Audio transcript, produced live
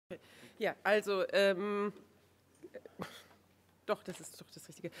Ja, also, doch, das ist doch das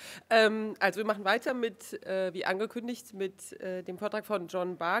Richtige. Also wir machen weiter mit, wie angekündigt, mit dem Vortrag von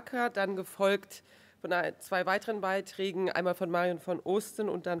John Barker, dann gefolgt von zwei weiteren Beiträgen, einmal von Marion von Osten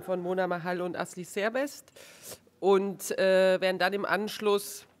und dann von Mona Mahal und Asli Serbest. Und werden dann im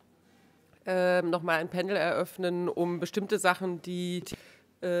Anschluss nochmal ein Panel eröffnen, um bestimmte Sachen, die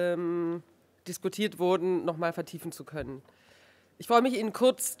diskutiert wurden, nochmal vertiefen zu können. Ich freue mich, Ihnen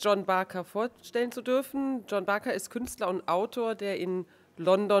kurz John Barker vorstellen zu dürfen. John Barker ist Künstler und Autor, der in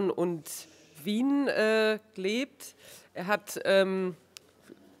London und Wien lebt. Er hat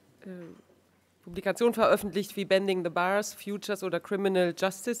Publikationen veröffentlicht wie Bending the Bars, Futures oder Criminal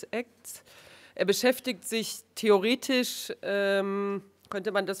Justice Acts. Er beschäftigt sich theoretisch,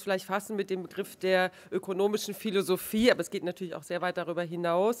 könnte man das vielleicht fassen mit dem Begriff der ökonomischen Philosophie, aber es geht natürlich auch sehr weit darüber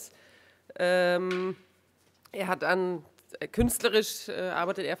hinaus. Er hat künstlerisch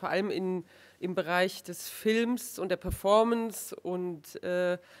arbeitet er vor allem im Bereich des Films und der Performance und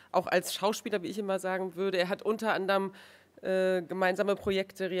auch als Schauspieler, wie ich immer sagen würde. Er hat unter anderem gemeinsame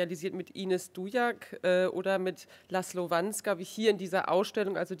Projekte realisiert mit Ines Dujak oder mit Laszlo Wanska, wie hier in dieser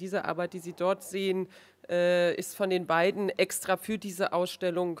Ausstellung. Also diese Arbeit, die Sie dort sehen, ist von den beiden extra für diese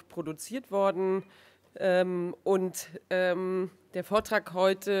Ausstellung produziert worden. Und der Vortrag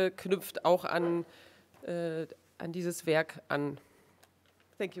heute knüpft auch an dieses Werk an.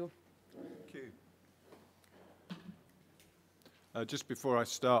 Thank you. Thank you. Just before I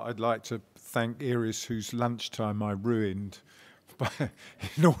start, I'd like to thank Iris, whose lunchtime I ruined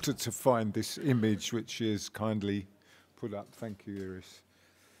in order to find this image, which she has kindly put up. Thank you,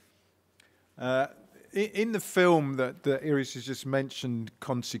 Iris. In the film that Iris has just mentioned,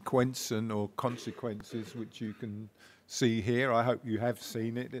 Konsequenzen or Consequences, which you can see here, I hope you have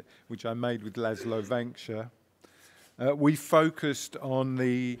seen it, which I made with Laszlo Wanka. We focused on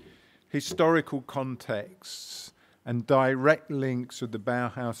the historical contexts and direct links of the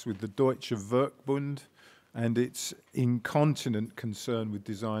Bauhaus with the Deutsche Werkbund and its incontinent concern with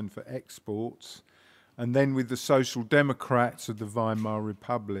design for exports, and then with the Social Democrats of the Weimar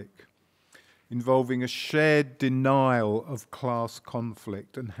Republic, involving a shared denial of class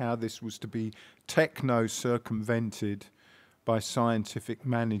conflict and how this was to be techno-circumvented by scientific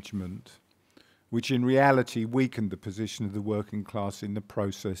management, which in reality weakened the position of the working class in the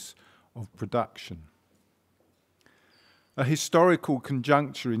process of production. A historical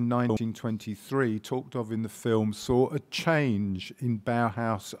conjuncture in 1923, talked of in the film, saw a change in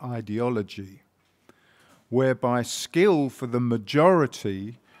Bauhaus ideology, whereby skill for the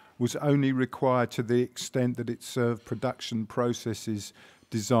majority was only required to the extent that it served production processes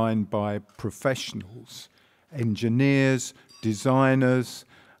designed by professionals, engineers, designers,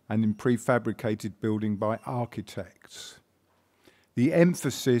 and in prefabricated building by architects. The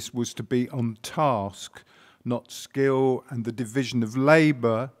emphasis was to be on task, not skill, and the division of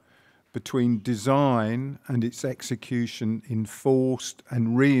labour between design and its execution enforced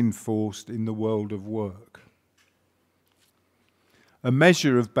and reinforced in the world of work. A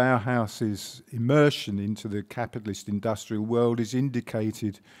measure of Bauhaus's immersion into the capitalist industrial world is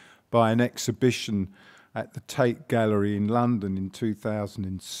indicated by an exhibition at the Tate Gallery in London in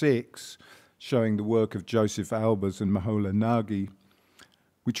 2006, showing the work of Joseph Albers and Mahola Nagy,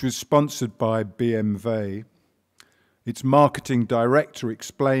 which was sponsored by BMW, its marketing director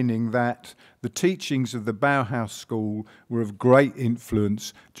explaining that the teachings of the Bauhaus School were of great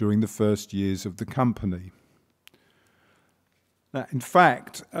influence during the first years of the company. Now, in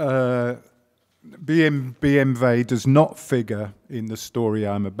fact, BMW does not figure in the story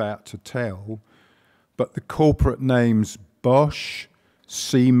I'm about to tell, but the corporate names Bosch,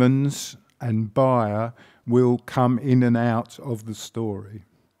 Siemens, and Bayer will come in and out of the story.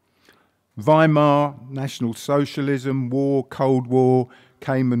 Weimar, National Socialism, war, Cold War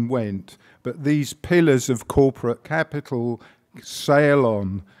came and went, but these pillars of corporate capital sail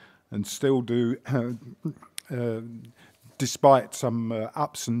on and still do, despite some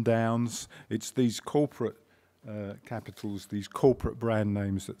ups and downs. It's these corporate capitals, these corporate brand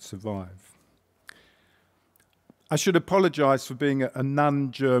names that survive. I should apologise for being a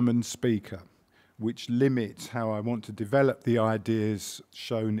non-German speaker, which limits how I want to develop the ideas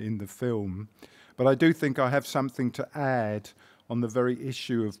shown in the film. But I do think I have something to add on the very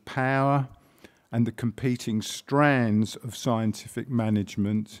issue of power and the competing strands of scientific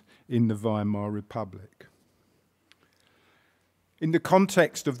management in the Weimar Republic. In the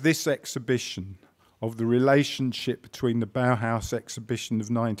context of this exhibition, of the relationship between the Bauhaus exhibition of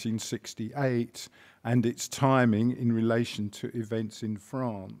 1968 and its timing in relation to events in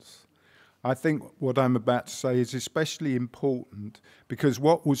France, I think what I'm about to say is especially important because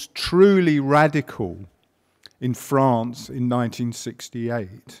what was truly radical in France in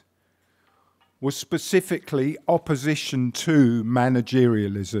 1968 was specifically opposition to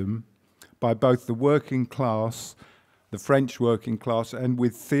managerialism by both the working class, the French working class, and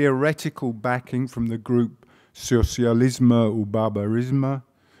with theoretical backing from the group Socialisme ou Barbarisme,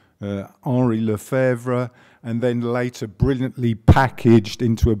 Henri Lefebvre, and then later brilliantly packaged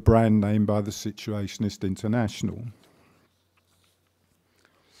into a brand name by the Situationist International.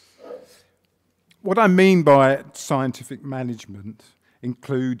 What I mean by scientific management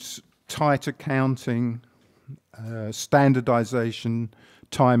includes tight accounting, standardization,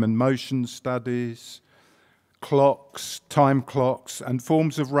 time and motion studies, clocks, time clocks, and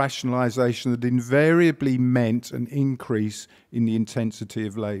forms of rationalization that invariably meant an increase in the intensity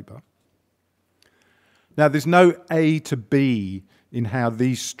of labor. Now, there's no A to B in how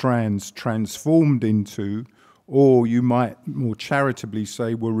these strands transformed into, or you might more charitably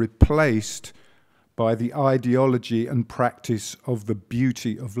say, were replaced by the ideology and practice of the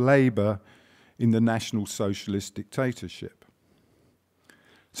beauty of labor in the National Socialist dictatorship.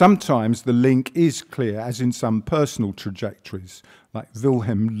 Sometimes the link is clear, as in some personal trajectories, like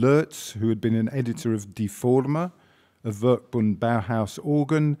Wilhelm Lürtz, who had been an editor of Die Forme, a Werkbund Bauhaus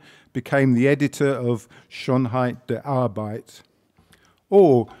organ, became the editor of Schönheit der Arbeit,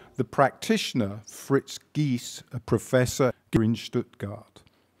 or the practitioner Fritz Gies, a professor in Stuttgart.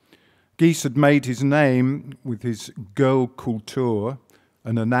 Gies had made his name with his Girl Kultur,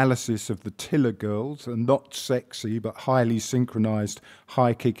 an analysis of the Tiller Girls, a not sexy but highly synchronized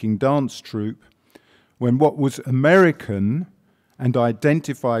high-kicking dance troupe, when what was American and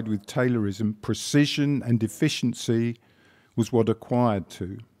identified with Taylorism, precision and efficiency, was what acquired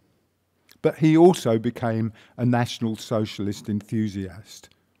to. But he also became a National Socialist enthusiast.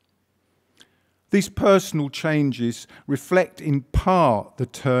 These personal changes reflect in part the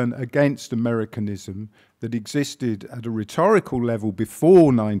turn against Americanism that existed at a rhetorical level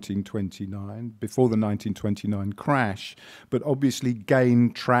before 1929, before the 1929 crash, but obviously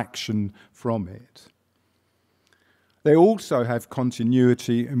gained traction from it. They also have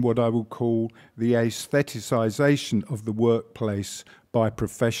continuity in what I will call the aestheticization of the workplace by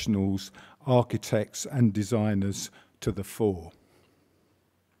professionals, architects and designers to the fore.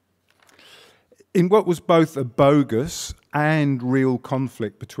 In what was both a bogus and real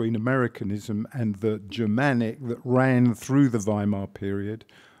conflict between Americanism and the Germanic that ran through the Weimar period,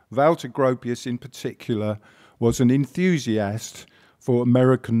 Walter Gropius in particular was an enthusiast for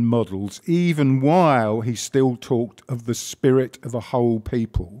American models, even while he still talked of the spirit of a whole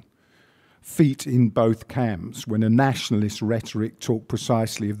people, feet in both camps, when a nationalist rhetoric talked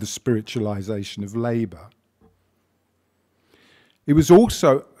precisely of the spiritualization of labor. It was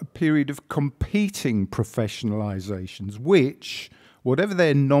also a period of competing professionalizations, which, whatever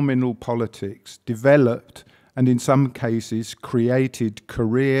their nominal politics, developed and in some cases created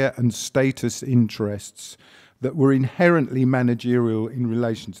career and status interests that were inherently managerial in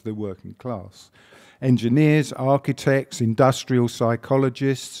relation to the working class. Engineers, architects, industrial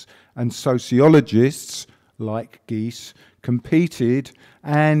psychologists, and sociologists, like Gies, competed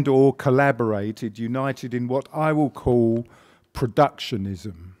and or collaborated, united in what I will call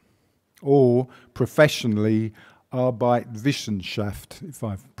productionism, or professionally Arbeitswissenschaft, if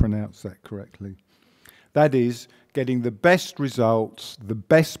I've pronounced that correctly. That is, getting the best results, the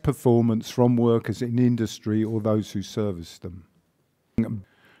best performance from workers in industry or those who service them.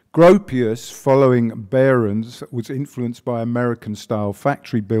 Gropius, following Behrens, was influenced by American-style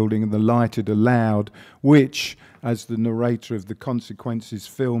factory building and the light it allowed, which, as the narrator of the Consequences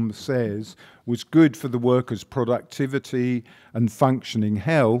film says, was good for the workers' productivity and functioning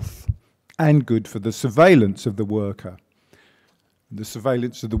health, and good for the surveillance of the worker. The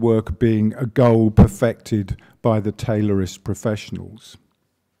surveillance of the worker being a goal perfected by the Taylorist professionals.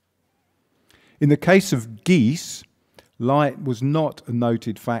 In the case of Gies, light was not a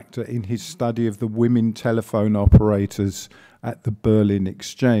noted factor in his study of the women telephone operators at the Berlin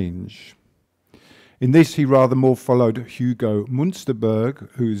Exchange. In this, he rather more followed Hugo Münsterberg,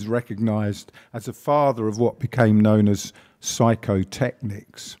 who is recognized as a father of what became known as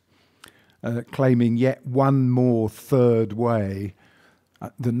psychotechnics, claiming yet one more third way.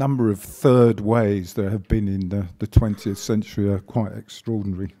 The number of third ways there have been in the 20th century are quite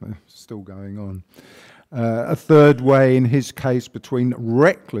extraordinary. They're still going on. A third way, in his case, between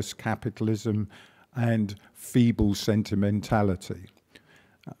reckless capitalism and feeble sentimentality.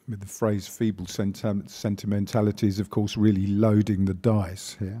 With the phrase feeble sentimentality is, of course, really loading the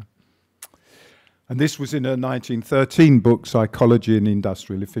dice here. And this was in her 1913 book, Psychology and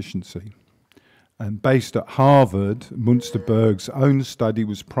Industrial Efficiency. And based at Harvard, Munsterberg's own study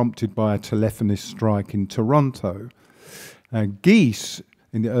was prompted by a telephonist strike in Toronto. Gies,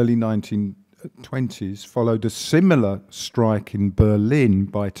 in the early 1920s, followed a similar strike in Berlin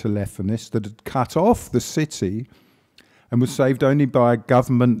by telephonists that had cut off the city and was saved only by a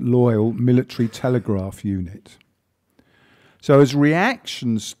government-loyal military telegraph unit. So as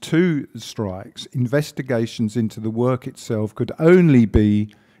reactions to the strikes, investigations into the work itself could only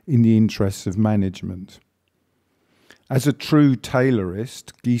be in the interests of management. As a true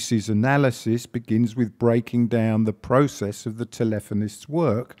Taylorist, Gies's analysis begins with breaking down the process of the telephonist's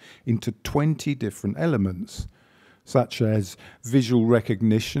work into 20 different elements, such as visual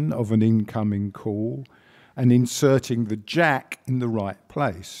recognition of an incoming call and inserting the jack in the right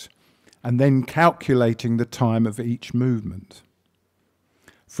place, and then calculating the time of each movement.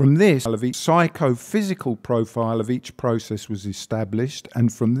 From this, the psychophysical profile of each process was established,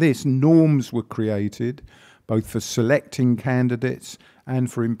 and from this, norms were created, both for selecting candidates and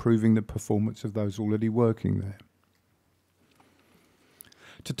for improving the performance of those already working there.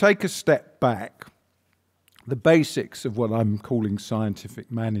 To take a step back, the basics of what I'm calling scientific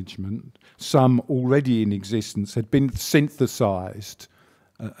management, some already in existence, had been synthesized,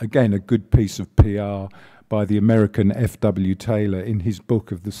 again, a good piece of PR, by the American F.W. Taylor in his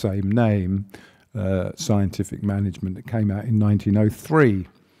book of the same name, Scientific Management, that came out in 1903.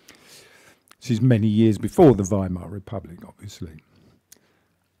 This is many years before the Weimar Republic, obviously.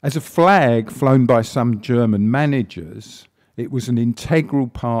 As a flag flown by some German managers, it was an integral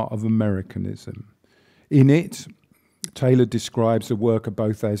part of Americanism. In it, Taylor describes the worker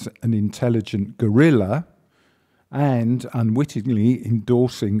both as an intelligent guerrilla and unwittingly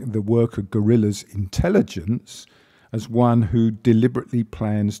endorsing the worker guerrilla's intelligence as one who deliberately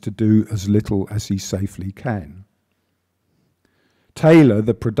plans to do as little as he safely can. Taylor,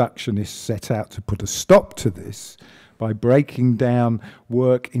 the productionist, set out to put a stop to this by breaking down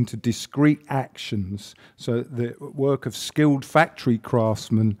work into discrete actions so that the work of skilled factory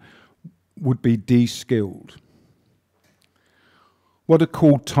craftsmen would be de-skilled. What are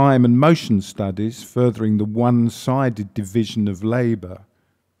called time and motion studies, furthering the one-sided division of labour.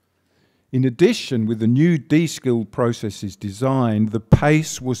 In addition, with the new de-skilled processes designed, the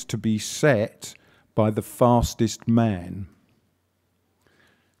pace was to be set by the fastest man.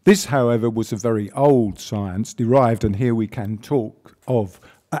 This, however, was a very old science, derived, and here we can talk of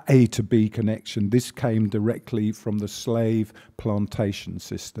a A to B connection. This came directly from the slave plantation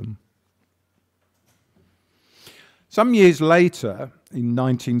system. Some years later, in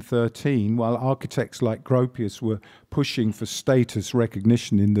 1913, while architects like Gropius were pushing for status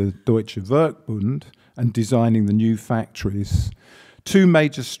recognition in the Deutsche Werkbund and designing the new factories, two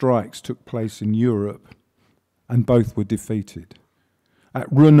major strikes took place in Europe, and both were defeated.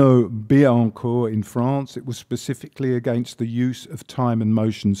 At Renault-Billancourt in France, it was specifically against the use of time and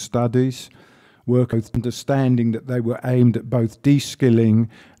motion studies, workers understanding that they were aimed at both de-skilling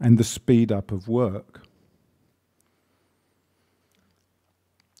and the speed up of work.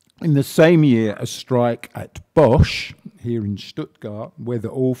 In the same year, a strike at Bosch, here in Stuttgart, where the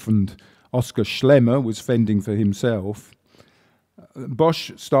orphaned Oskar Schlemmer was fending for himself,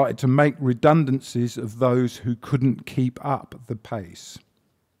 Bosch started to make redundancies of those who couldn't keep up the pace.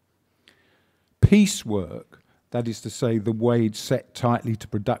 Piecework, that is to say the wage set tightly to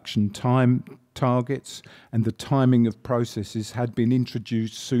production time targets and the timing of processes, had been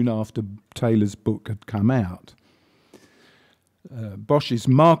introduced soon after Taylor's book had come out. Bosch's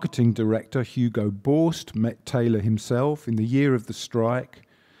marketing director, Hugo Borst, met Taylor himself in the year of the strike,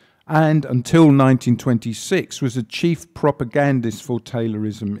 and until 1926 was a chief propagandist for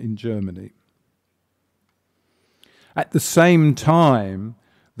Taylorism in Germany. At the same time,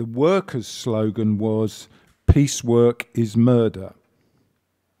 the workers' slogan was, "Piecework is murder."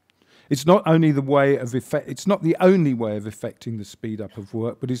 It's not only the way of it's not the only way of effecting the speed up of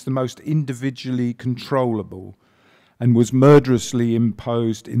work, but it's the most individually controllable, and was murderously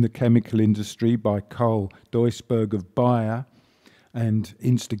imposed in the chemical industry by Karl Duisberg of Bayer, and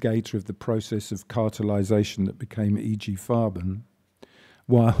instigator of the process of cartelization that became E.G. Farben,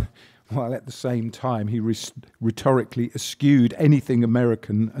 while at the same time he rhetorically eschewed anything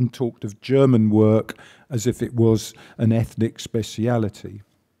American and talked of German work as if it was an ethnic speciality.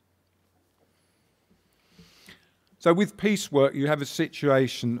 So with piecework, you have a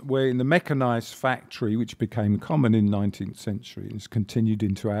situation where in the mechanized factory, which became common in the 19th century, and has continued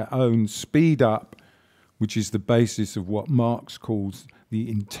into our own, speed up, which is the basis of what Marx calls the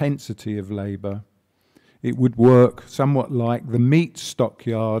intensity of labour, it would work somewhat like the meat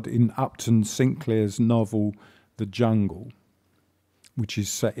stockyard in Upton Sinclair's novel The Jungle, which is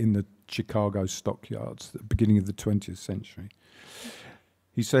set in the Chicago stockyards at the beginning of the 20th century.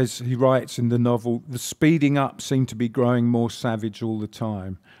 He says, he writes in the novel, the speeding up seemed to be growing more savage all the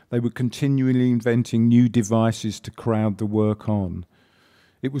time. They were continually inventing new devices to crowd the work on.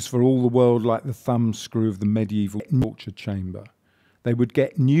 It was for all the world like the thumbscrew of the medieval torture chamber. They would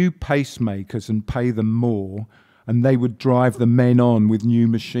get new pacemakers and pay them more, and they would drive the men on with new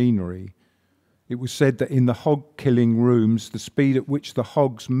machinery. It was said that in the hog-killing rooms, the speed at which the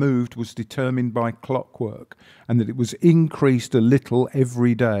hogs moved was determined by clockwork, and that it was increased a little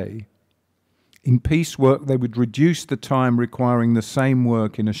every day. In piecework, they would reduce the time requiring the same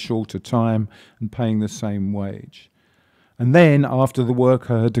work in a shorter time and paying the same wage. And then, after the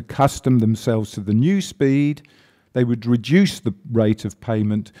worker had accustomed themselves to the new speed, they would reduce the rate of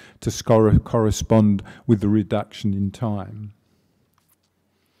payment to correspond with the reduction in time.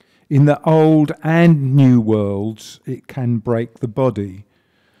 In the old and new worlds, it can break the body,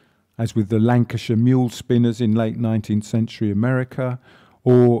 as with the Lancashire mule spinners in late 19th century America,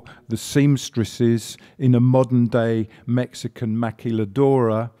 or the seamstresses in a modern-day Mexican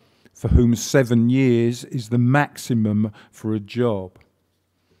maquiladora, for whom 7 years is the maximum for a job.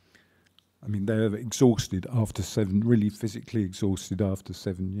 I mean, they're exhausted after 7, really physically exhausted after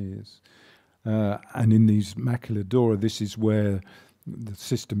 7 years. And in these maquiladora, this is where the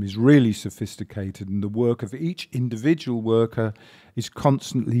system is really sophisticated, and the work of each individual worker is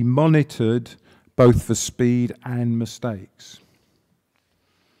constantly monitored, both for speed and mistakes.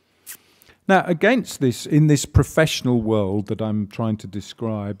 Now, against this, in this professional world that I'm trying to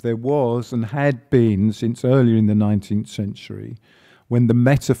describe, there was and had been, since earlier in the 19th century, when the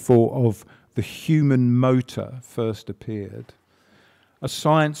metaphor of the human motor first appeared, a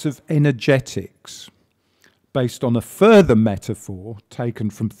science of energetics, based on a further metaphor taken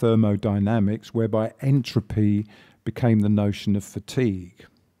from thermodynamics, whereby entropy became the notion of fatigue.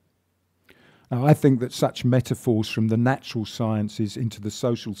 Now, I think that such metaphors from the natural sciences into the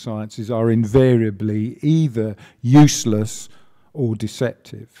social sciences are invariably either useless or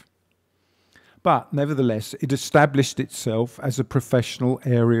deceptive. But nevertheless, it established itself as a professional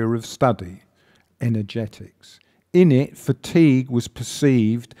area of study, energetics. In it, fatigue was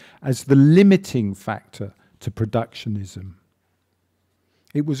perceived as the limiting factor to productionism.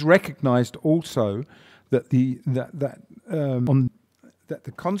 It was recognized also that the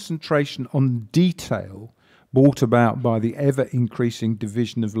concentration on detail brought about by the ever-increasing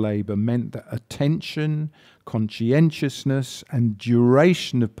division of labour meant that attention, conscientiousness and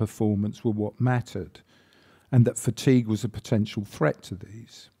duration of performance were what mattered, and that fatigue was a potential threat to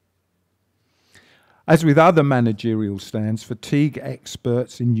these. As with other managerial stands, fatigue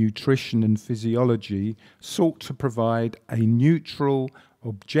experts in nutrition and physiology sought to provide a neutral,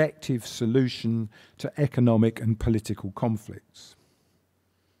 objective solution to economic and political conflicts.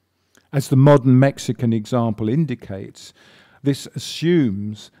 As the modern Mexican example indicates, this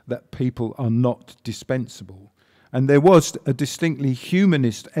assumes that people are not dispensable. And there was a distinctly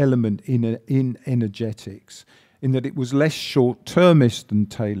humanist element in energetics, in that it was less short-termist than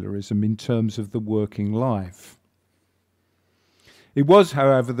Taylorism in terms of the working life. It was,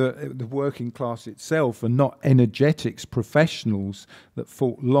 however, the working class itself and not energetics professionals that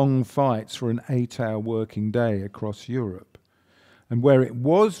fought long fights for an 8-hour working day across Europe. And where it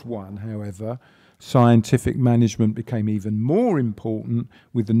was won, however, scientific management became even more important,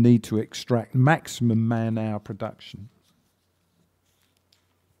 with the need to extract maximum man-hour production.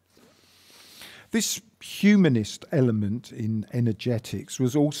 This humanist element in energetics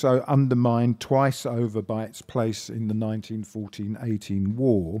was also undermined twice over by its place in the 1914-18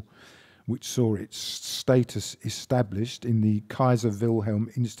 war, which saw its status established in the Kaiser Wilhelm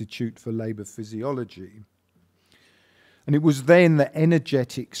Institute for Labour Physiology. And it was then that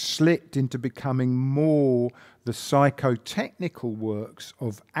energetics slipped into becoming more the psychotechnical works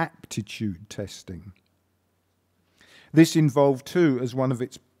of aptitude testing. This involved too, as one of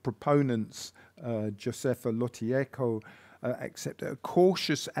its proponents, Josefa Lotieco, accepted a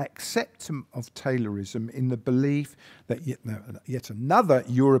cautious acceptance of Taylorism in the belief that yet another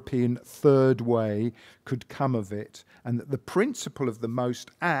European third way could come of it, and that the principle of the most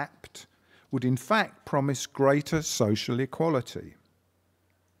apt would in fact promise greater social equality.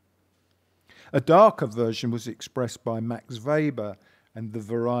 A darker version was expressed by Max Weber and the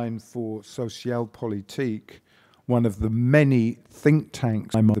Verein für Sozialpolitik, one of the many think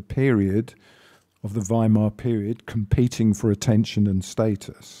tanks of the Weimar period, competing for attention and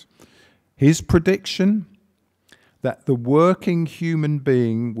status. His prediction: that the working human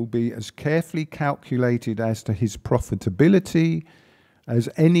being will be as carefully calculated as to his profitability as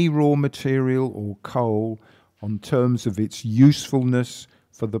any raw material or coal on terms of its usefulness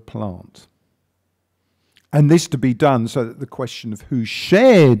for the plant. And this to be done so that the question of who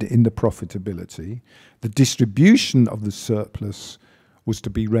shared in the profitability, the distribution of the surplus, was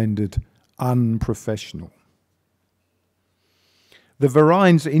to be rendered unprofessional. The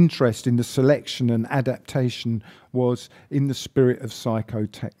Vereins' interest in the selection and adaptation was in the spirit of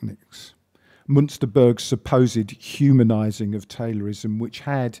psychotechnics. Münsterberg's supposed humanising of Taylorism, which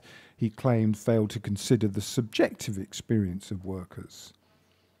had, he claimed, failed to consider the subjective experience of workers.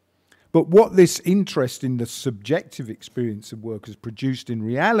 But what this interest in the subjective experience of workers produced in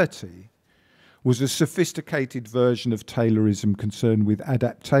reality was a sophisticated version of Taylorism concerned with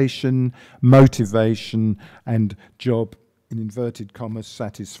adaptation, motivation, and job, in inverted commas,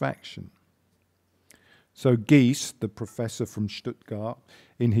 satisfaction. So Gies, the professor from Stuttgart,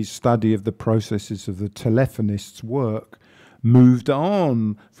 in his study of the processes of the telephonist's work, moved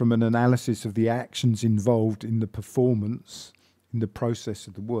on from an analysis of the actions involved in the performance, in the process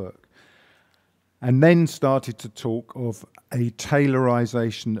of the work, and then started to talk of a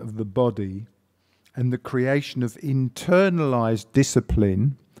Taylorization of the body and the creation of internalized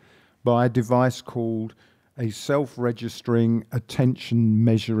discipline by a device called a self-registering attention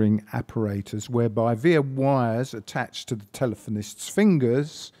measuring apparatus, whereby via wires attached to the telephonist's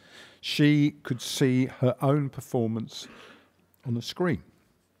fingers, she could see her own performance on a screen.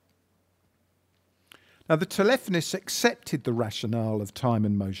 Now, the telephonists accepted the rationale of time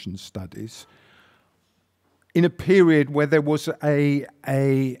and motion studies in a period where there was an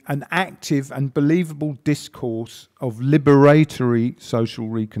active and believable discourse of liberatory social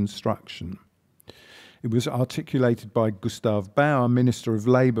reconstruction. It was articulated by Gustav Bauer, Minister of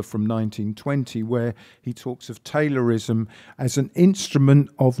Labour from 1920, where he talks of Taylorism as an instrument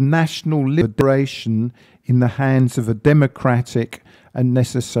of national liberation in the hands of a democratic and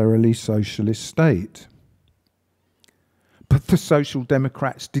necessarily socialist state. But the Social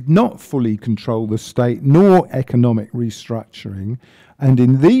Democrats did not fully control the state nor economic restructuring, and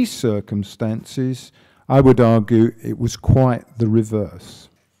in these circumstances, I would argue it was quite the reverse.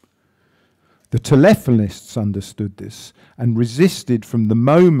 The telephonists understood this and resisted from the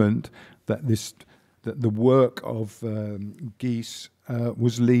moment that the work of Gies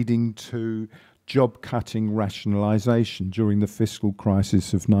was leading to job-cutting rationalisation during the fiscal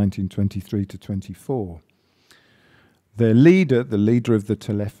crisis of 1923 to 24. Their leader, the leader of the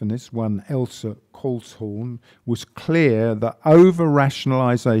telephonists, one Elsa Colshorn, was clear that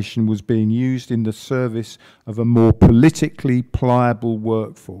over-rationalisation was being used in the service of a more politically pliable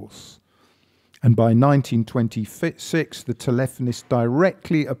workforce. And by 1926, the telephonists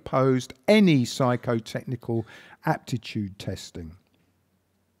directly opposed any psychotechnical aptitude testing.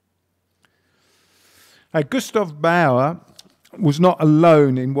 Gustav Bauer was not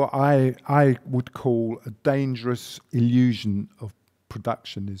alone in what I would call a dangerous illusion of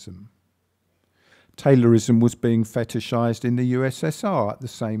productionism. Taylorism was being fetishized in the USSR at the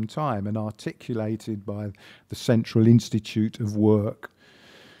same time and articulated by the Central Institute of Work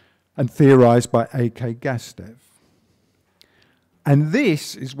and theorized by A.K. Gastev. And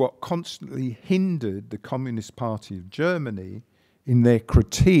this is what constantly hindered the Communist Party of Germany in their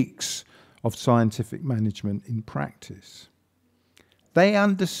critiques of scientific management in practice. They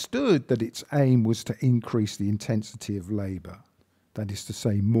understood that its aim was to increase the intensity of labour, that is to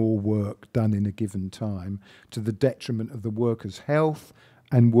say, more work done in a given time, to the detriment of the workers' health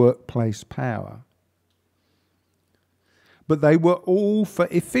and workplace power. But they were all for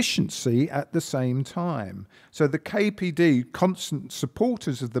efficiency at the same time. So the KPD, constant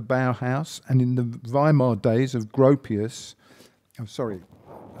supporters of the Bauhaus, and in the Weimar days of Gropius, oh sorry,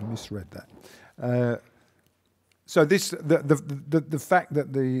 I misread that. So this, the fact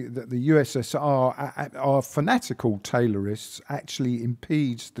that the USSR are fanatical Taylorists actually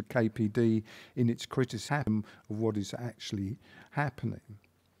impedes the KPD in its criticism of what is actually happening.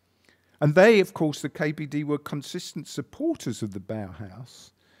 And they, of course, the KPD, were consistent supporters of the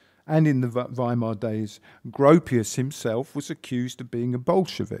Bauhaus. And in the Weimar days, Gropius himself was accused of being a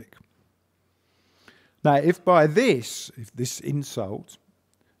Bolshevik. Now, if this insult,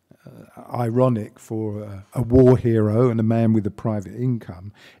 ironic for a war hero and a man with a private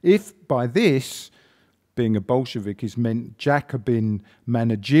income, if by this, being a Bolshevik is meant Jacobin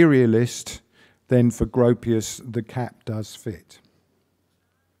managerialist, then for Gropius the cap does fit.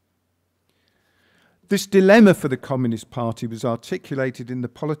 This dilemma for the Communist Party was articulated in the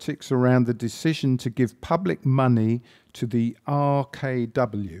politics around the decision to give public money to the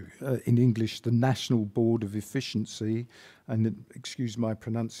RKW, in English, the National Board of Efficiency, and, excuse my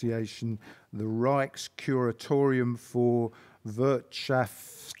pronunciation, the Reichskuratorium for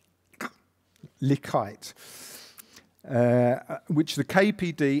Wirtschaftlichkeit. which the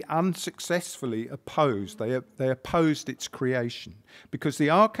KPD unsuccessfully opposed. They opposed its creation because the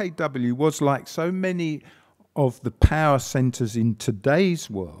RKW was, like so many of the power centres in today's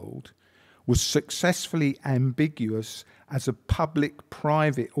world, was successfully ambiguous as a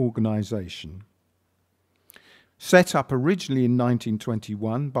public-private organisation. Set up originally in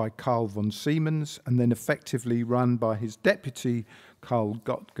 1921 by Karl von Siemens and then effectively run by his deputy, Karl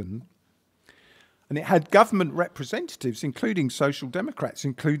Gottgen. And it had government representatives, including Social Democrats,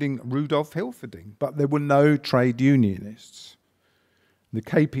 including Rudolf Hilferding, but there were no trade unionists. The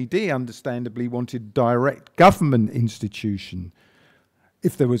KPD understandably wanted direct government institution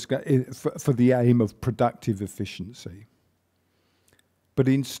if there was for the aim of productive efficiency. But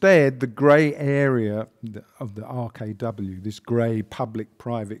instead, the grey area of the RKW, this grey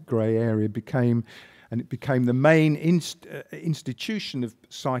public-private grey area, became the main institution of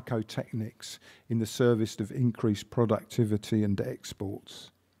psychotechnics in the service of increased productivity and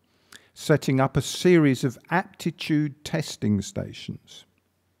exports, setting up a series of aptitude testing stations.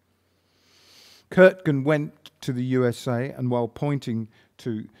 Kurtgen went to the USA, and while pointing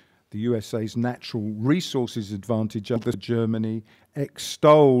to the USA's natural resources advantage over Germany,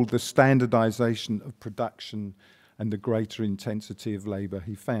 extolled the standardization of production and the greater intensity of labour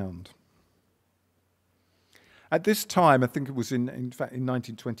he found. At this time, I think it was in fact in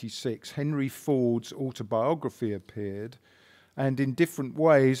 1926, Henry Ford's autobiography appeared and in different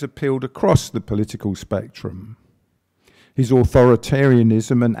ways appealed across the political spectrum. His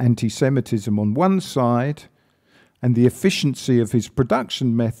authoritarianism and anti-Semitism on one side, and the efficiency of his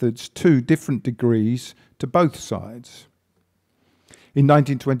production methods to different degrees to both sides. In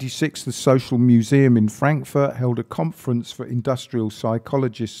 1926, the Social Museum in Frankfurt held a conference for industrial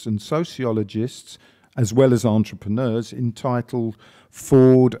psychologists and sociologists, as well as entrepreneurs, entitled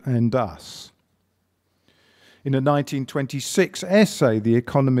Ford and Us. In a 1926 essay, the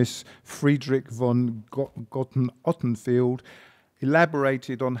economist Friedrich von Ottenfield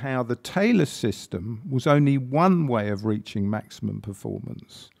elaborated on how the Taylor system was only one way of reaching maximum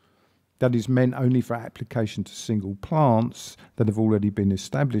performance. That is meant only for application to single plants that have already been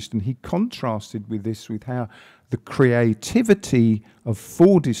established. And he contrasted with this with how the creativity of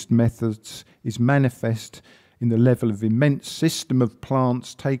Fordist methods is manifest in the level of immense system of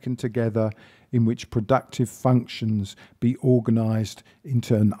plants taken together in which productive functions be organised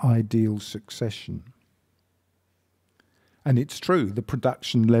into an ideal succession. And it's true, the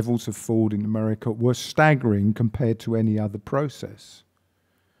production levels of Ford in America were staggering compared to any other process.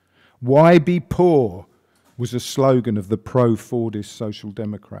 Why be poor was a slogan of the pro-Fordist Social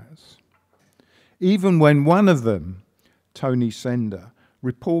Democrats. Even when one of them, Tony Sender,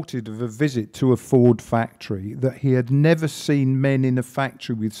 reported of a visit to a Ford factory that he had never seen men in a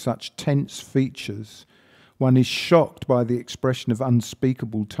factory with such tense features, one is shocked by the expression of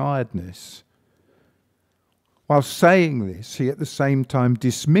unspeakable tiredness. While saying this, he at the same time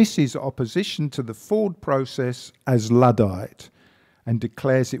dismisses opposition to the Ford process as Luddite and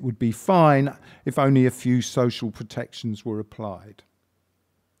declares it would be fine if only a few social protections were applied.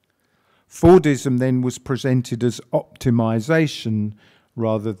 Fordism then was presented as optimization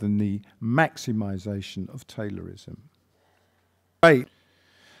rather than the maximization of Taylorism.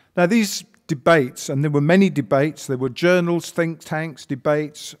 Now these debates, and there were many debates, there were journals, think tanks,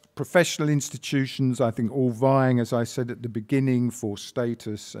 debates, professional institutions, I think all vying, as I said at the beginning, for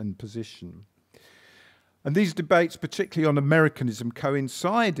status and position. And these debates, particularly on Americanism,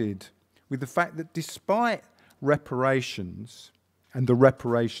 coincided with the fact that despite reparations and the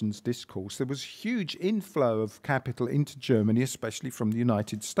reparations discourse, there was huge inflow of capital into Germany, especially from the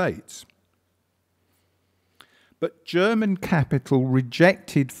United States. But German capital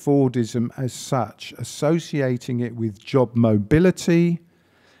rejected Fordism as such, associating it with job mobility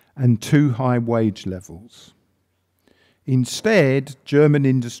and too high wage levels. Instead, German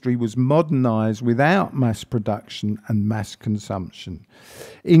industry was modernized without mass production and mass consumption,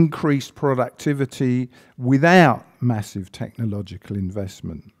 increased productivity without massive technological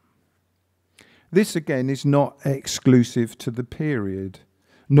investment. This, again, is not exclusive to the period,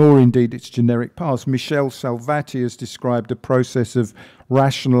 nor indeed its generic past. Michel Salvati has described a process of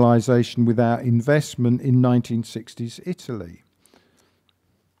rationalization without investment in 1960s Italy.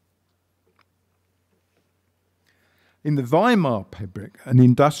 In the Weimar Republic, an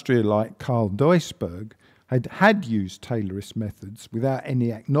industrialist like Karl Duisberg had used Taylorist methods without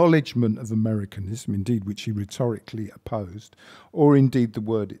any acknowledgement of Americanism, indeed which he rhetorically opposed, or indeed the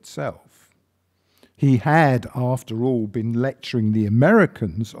word itself. He had, after all, been lecturing the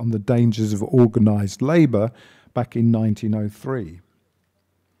Americans on the dangers of organised labour back in 1903.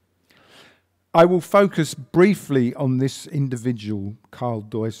 I will focus briefly on this individual, Karl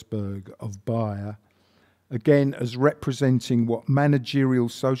Duisberg of Bayer, again as representing what managerial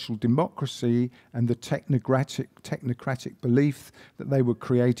social democracy and the technocratic belief that they were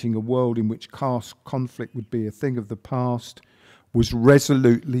creating a world in which caste conflict would be a thing of the past was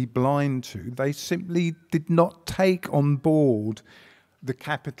resolutely blind to. They simply did not take on board the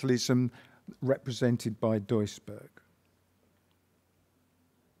capitalism represented by Duisberg.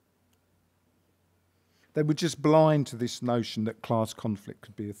 They were just blind to this notion that class conflict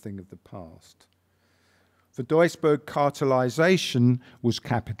could be a thing of the past. For Duisberg, cartelization was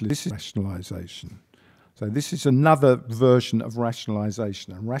capitalism. This is rationalization. So this is another version of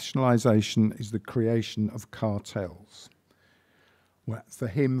rationalization. And rationalization is the creation of cartels. Well, for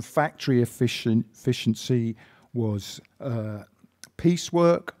him, factory efficiency was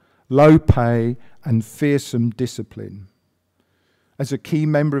piecework, low pay, and fearsome discipline. As a key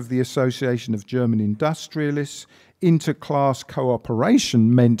member of the Association of German Industrialists, interclass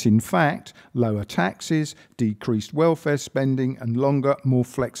cooperation meant, in fact, lower taxes, decreased welfare spending, and longer, more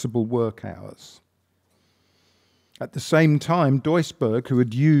flexible work hours. At the same time, Duisberg, who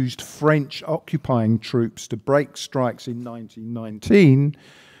had used French occupying troops to break strikes in 1919,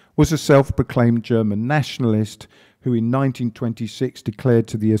 was a self-proclaimed German nationalist who in 1926 declared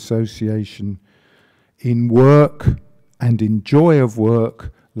to the association, "In work and in joy of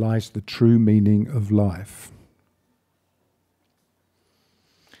work lies the true meaning of life."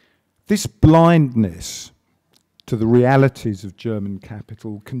 This blindness to the realities of German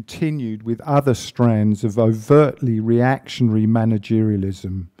capital continued with other strands of overtly reactionary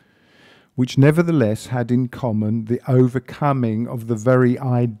managerialism, which nevertheless had in common the overcoming of the very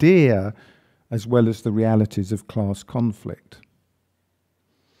idea as well as the realities of class conflict.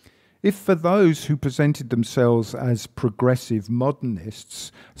 If for those who presented themselves as progressive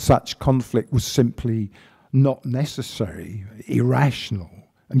modernists, such conflict was simply not necessary, irrational,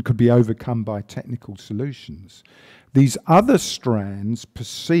 and could be overcome by technical solutions, these other strands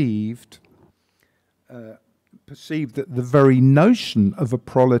perceived that the very notion of a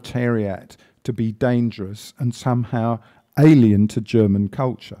proletariat to be dangerous and somehow alien to German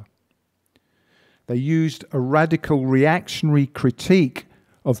culture. They used a radical reactionary critique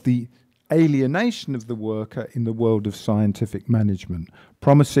of the alienation of the worker in the world of scientific management,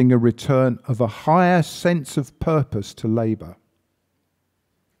 promising a return of a higher sense of purpose to labour.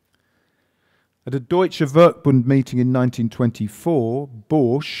 At a Deutsche Werkbund meeting in 1924,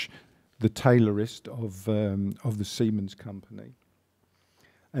 Borsch, the tailorist of the Siemens company,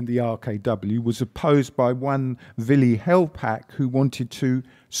 and the RKW, was opposed by one Willy Hellpack, who wanted to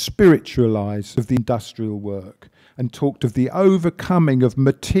spiritualize of the industrial work and talked of the overcoming of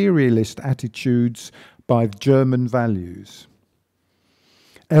materialist attitudes by German values.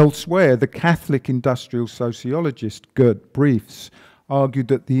 Elsewhere, the Catholic industrial sociologist Gert Briefs argued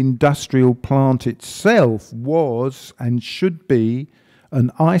that the industrial plant itself was and should be an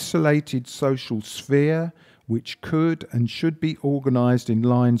isolated social sphere which could and should be organised in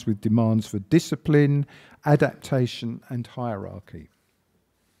lines with demands for discipline, adaptation and hierarchy.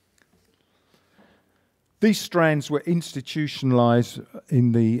 These strands were institutionalised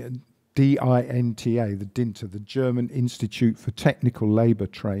in the DINTA, the German Institute for Technical Labour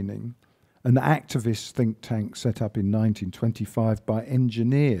Training, an activist think tank set up in 1925 by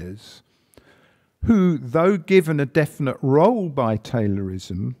engineers who, though given a definite role by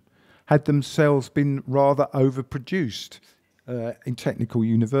Taylorism, had themselves been rather overproduced in technical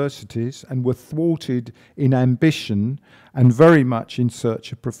universities and were thwarted in ambition and very much in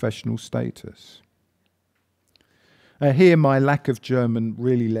search of professional status. Here my lack of German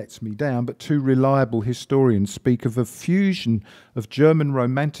really lets me down, but two reliable historians speak of a fusion of German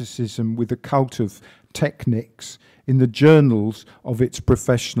Romanticism with a cult of techniques in the journals of its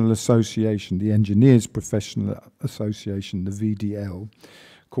professional association, the Engineers Professional Association, the VDL,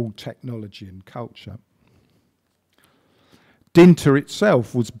 called Technology and Culture. Dinter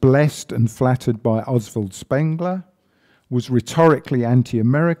itself was blessed and flattered by Oswald Spengler, was rhetorically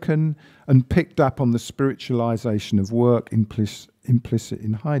anti-American, and picked up on the spiritualization of work implicit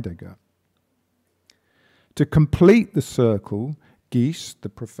in Heidegger. To complete the circle, Gies, the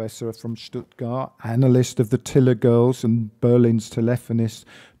professor from Stuttgart, analyst of the Tiller Girls and Berlin's telephonist,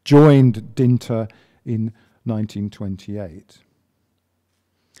 joined Dinter in 1928.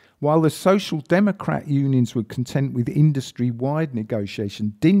 While the Social Democrat unions were content with industry-wide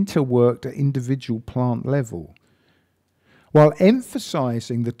negotiation, Dinter worked at individual plant level. While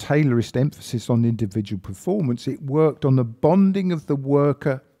emphasising the Taylorist emphasis on individual performance, it worked on the bonding of the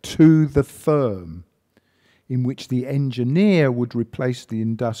worker to the firm. in which the engineer would replace the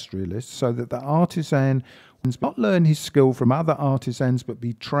industrialist, so that the artisan would not learn his skill from other artisans but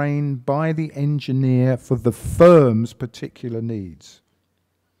be trained by the engineer for the firm's particular needs.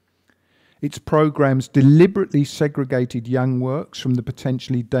 Its programs deliberately segregated young works from the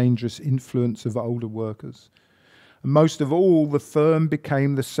potentially dangerous influence of older workers. And most of all, the firm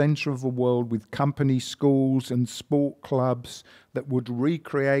became the centre of a world with company schools and sport clubs that would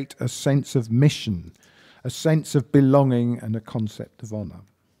recreate a sense of mission, a sense of belonging, and a concept of honour.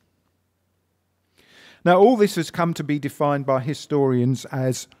 Now, all this has come to be defined by historians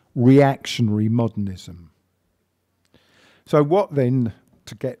as reactionary modernism. So what then,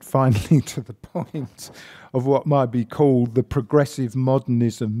 to get finally to the point of what might be called the progressive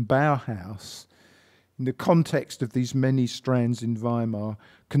modernism Bauhaus, in the context of these many strands in Weimar,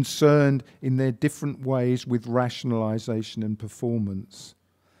 concerned in their different ways with rationalisation and performance,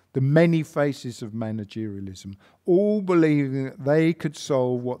 the many faces of managerialism, all believing that they could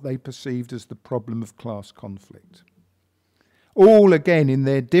solve what they perceived as the problem of class conflict. All, again, in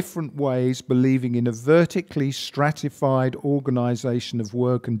their different ways, believing in a vertically stratified organisation of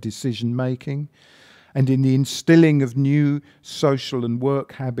work and decision-making, and in the instilling of new social and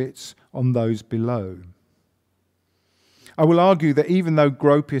work habits on those below. I will argue that even though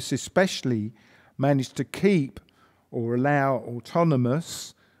Gropius especially managed to keep or allow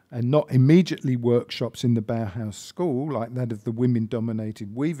autonomous and not immediately workshops in the Bauhaus school, like that of the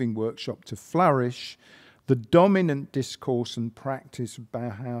women-dominated weaving workshop, to flourish, the dominant discourse and practice of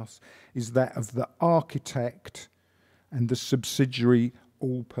Bauhaus is that of the architect and the subsidiary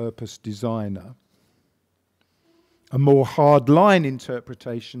all-purpose designer. A more hard-line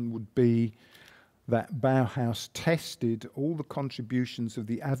interpretation would be that Bauhaus tested all the contributions of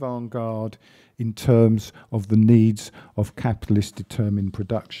the avant-garde in terms of the needs of capitalist-determined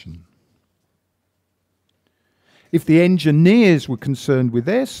production. If the engineers were concerned with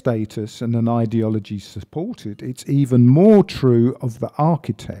their status and an ideology supported, it's even more true of the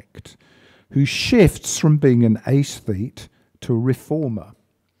architect, who shifts from being an aesthete to a reformer,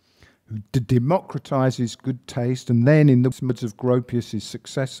 who democratises good taste, and then, in the words of Gropius'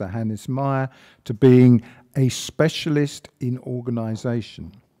 successor, Hannes Meyer, to being a specialist in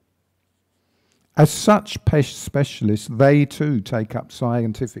organisation. As such specialists, they too take up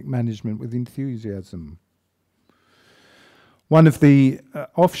scientific management with enthusiasm. One of the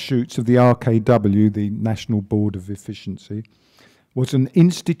offshoots of the RKW, the National Board of Efficiency, was an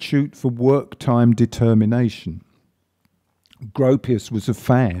Institute for Work Time Determination. Gropius was a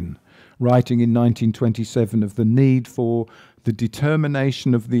fan, writing in 1927 of the need for the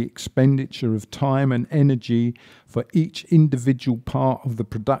determination of the expenditure of time and energy for each individual part of the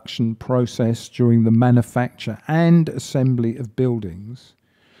production process during the manufacture and assembly of buildings,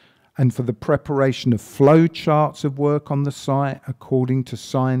 and for the preparation of flow charts of work on the site according to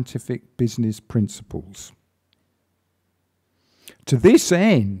scientific business principles. To this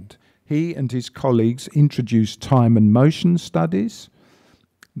end, he and his colleagues introduced time and motion studies,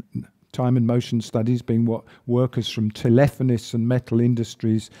 time and motion studies being what workers from telephonists and metal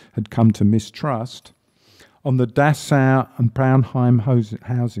industries had come to mistrust, on the Dachau and Braunheim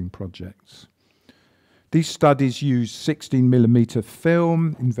housing projects. These studies used 16mm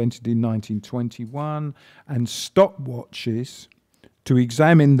film, invented in 1921, and stopwatches to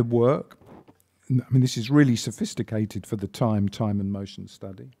examine the work. I mean, this is really sophisticated for the time and motion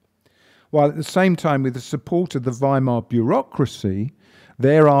study. While at the same time, with the support of the Weimar bureaucracy,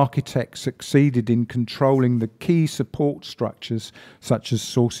 their architects succeeded in controlling the key support structures, such as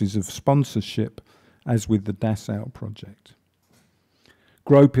sources of sponsorship, as with the Dachau project.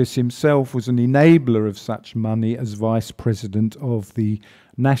 Gropius himself was an enabler of such money as vice president of the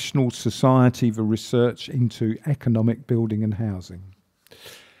National Society for Research into Economic Building and Housing.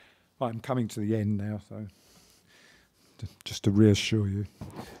 I'm coming to the end now, so just to reassure you.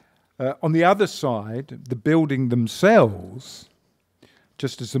 On the other side, the building themselves,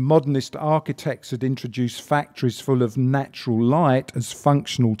 just as the modernist architects had introduced factories full of natural light as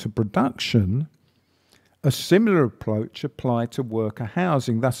functional to production, a similar approach applied to worker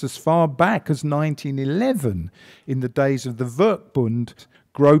housing. Thus, as far back as 1911, in the days of the Werkbund,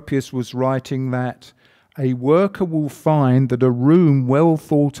 Gropius was writing that a worker will find that a room well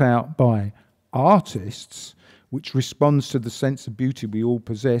thought out by artists, which responds to the sense of beauty we all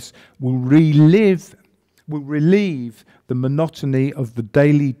possess, will relieve the monotony of the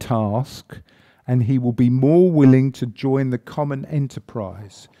daily task, and he will be more willing to join the common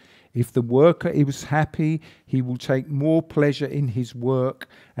enterprise. If the worker is happy, he will take more pleasure in his work,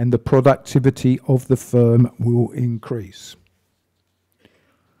 and the productivity of the firm will increase.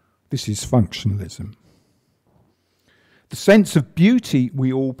 This is functionalism. The sense of beauty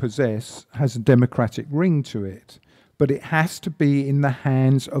we all possess has a democratic ring to it, but it has to be in the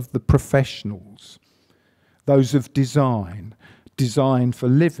hands of the professionals, those of design, design for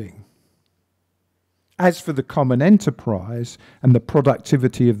living. As for the common enterprise and the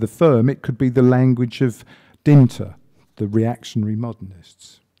productivity of the firm, it could be the language of Dinter, the reactionary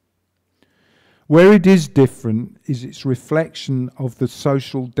modernists. Where it is different is its reflection of the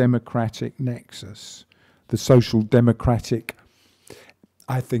social democratic nexus, the social democratic,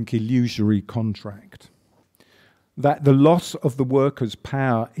 I think, illusory contract, that the loss of the workers'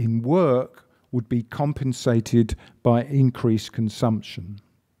 power in work would be compensated by increased consumption.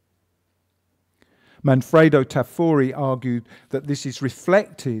 Manfredo Tafori argued that this is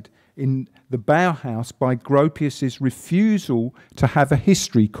reflected in the Bauhaus by Gropius's refusal to have a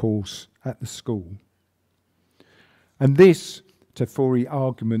history course at the school. And this, Tafori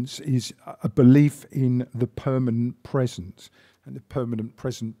arguments, is a belief in the permanent present, and the permanent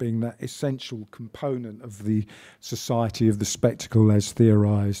present being that essential component of the society of the spectacle as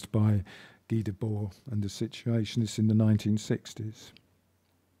theorized by Guy Debord and the Situationists in the 1960s.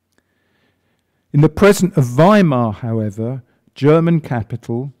 In the present of Weimar, however, German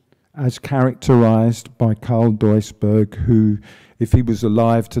capital, as characterized by Karl Duisberg, who, if he was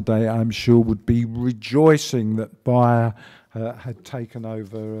alive today, I'm sure would be rejoicing that Bayer had taken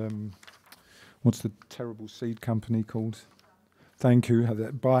over, what's the terrible seed company called? Thank you,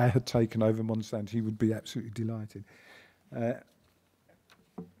 that Bayer had taken over Monsanto. He would be absolutely delighted.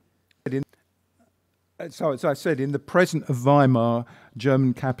 So, as I said, in the present of Weimar,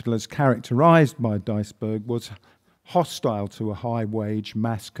 German capital, as characterized by Duisberg, was hostile to a high-wage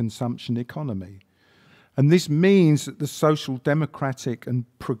mass consumption economy. And this means that the social democratic and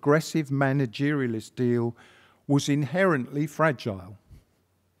progressive managerialist deal was inherently fragile.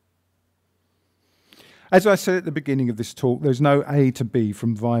 As I said at the beginning of this talk, there's no A to B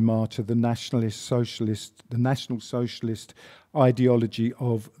from Weimar to the National Socialist ideology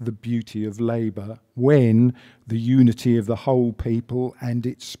of the beauty of labour, when the unity of the whole people and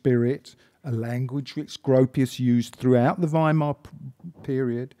its spirit, a language which Gropius used throughout the Weimar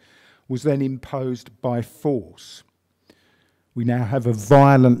period, was then imposed by force. We now have a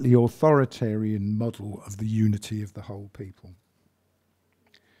violently authoritarian model of the unity of the whole people.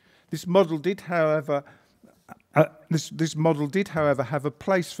 This model did, however, have a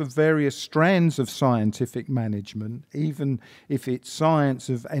place for various strands of scientific management, even if its science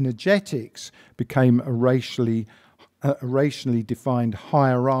of energetics became a racially defined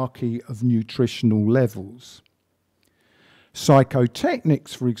hierarchy of nutritional levels.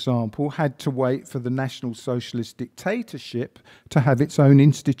 Psychotechnics, for example, had to wait for the National Socialist dictatorship to have its own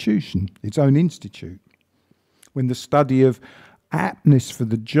institution, its own institute, when the study of aptness for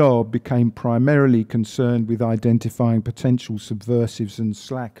the job became primarily concerned with identifying potential subversives and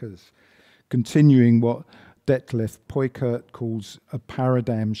slackers, continuing what Detlef Peukert calls a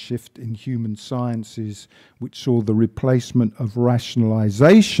paradigm shift in human sciences, which saw the replacement of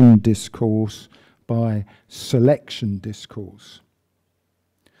rationalization discourse by selection discourse.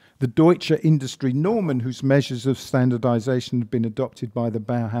 The Deutsche Industrie Normen, whose measures of standardization had been adopted by the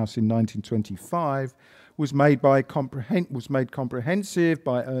Bauhaus in 1925, was made comprehensive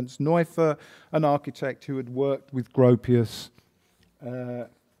by Ernst Neuffer, an architect who had worked with Gropius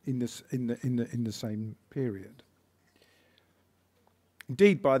in the same period.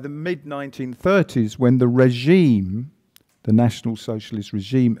 Indeed, by the mid-1930s, when the regime, the National Socialist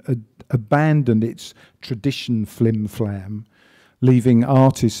regime, abandoned its tradition flim-flam, leaving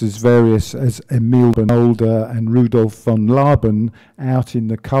artists as various as Emil Bonolder and Rudolf von Laban out in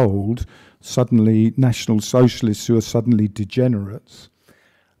the cold, suddenly National Socialists who are suddenly degenerates.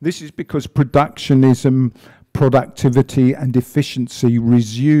 This is because productionism, productivity and efficiency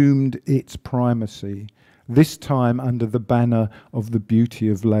resumed its primacy, this time under the banner of the beauty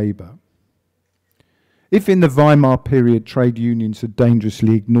of labour. If in the Weimar period trade unions had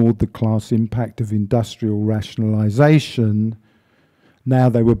dangerously ignored the class impact of industrial rationalisation, now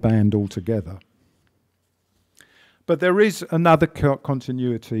they were banned altogether. But there is another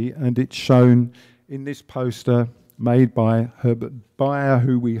continuity, and it's shown in this poster made by Herbert Bayer,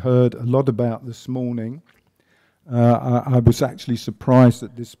 who we heard a lot about this morning. I was actually surprised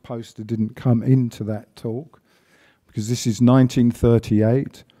that this poster didn't come into that talk, because this is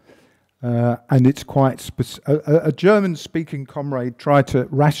 1938, and it's quite a German-speaking comrade tried to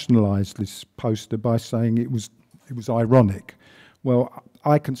rationalise this poster by saying it was ironic. Well,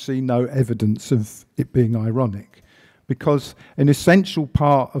 I can see no evidence of it being ironic, because an essential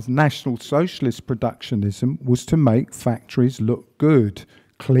part of National Socialist productionism was to make factories look good,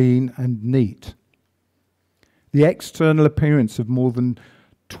 clean and neat. The external appearance of more than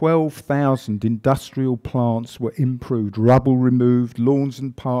 12,000 industrial plants were improved, rubble removed, lawns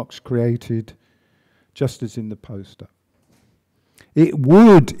and parks created, just as in the poster. It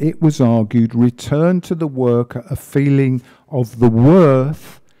would, it was argued, return to the worker a feeling of the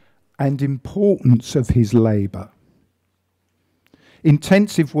worth and importance of his labour.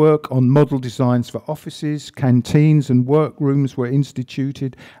 Intensive work on model designs for offices, canteens and workrooms were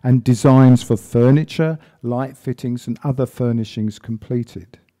instituted, and designs for furniture, light fittings and other furnishings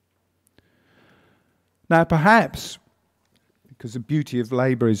completed. Now perhaps, because the beauty of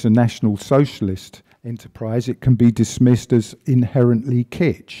labour is a National Socialist enterprise, it can be dismissed as inherently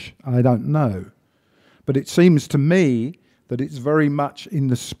kitsch. I don't know. But it seems to me that it's very much in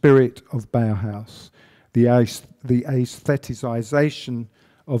the spirit of Bauhaus, the aestheticization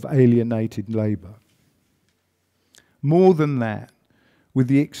of alienated labour. More than that, with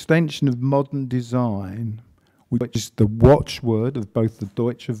the extension of modern design, which is the watchword of both the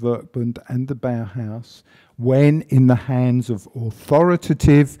Deutsche Werkbund and the Bauhaus, when in the hands of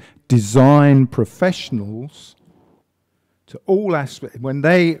authoritative design professionals, to all aspects, when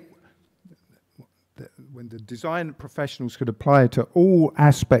the design professionals could apply it to all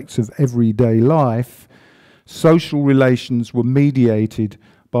aspects of everyday life, social relations were mediated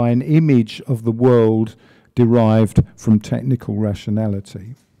by an image of the world derived from technical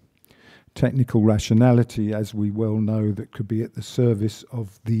rationality. Technical rationality, as we well know, that could be at the service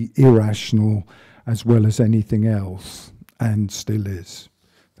of the irrational as well as anything else, and still is.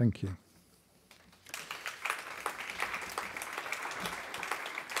 Thank you.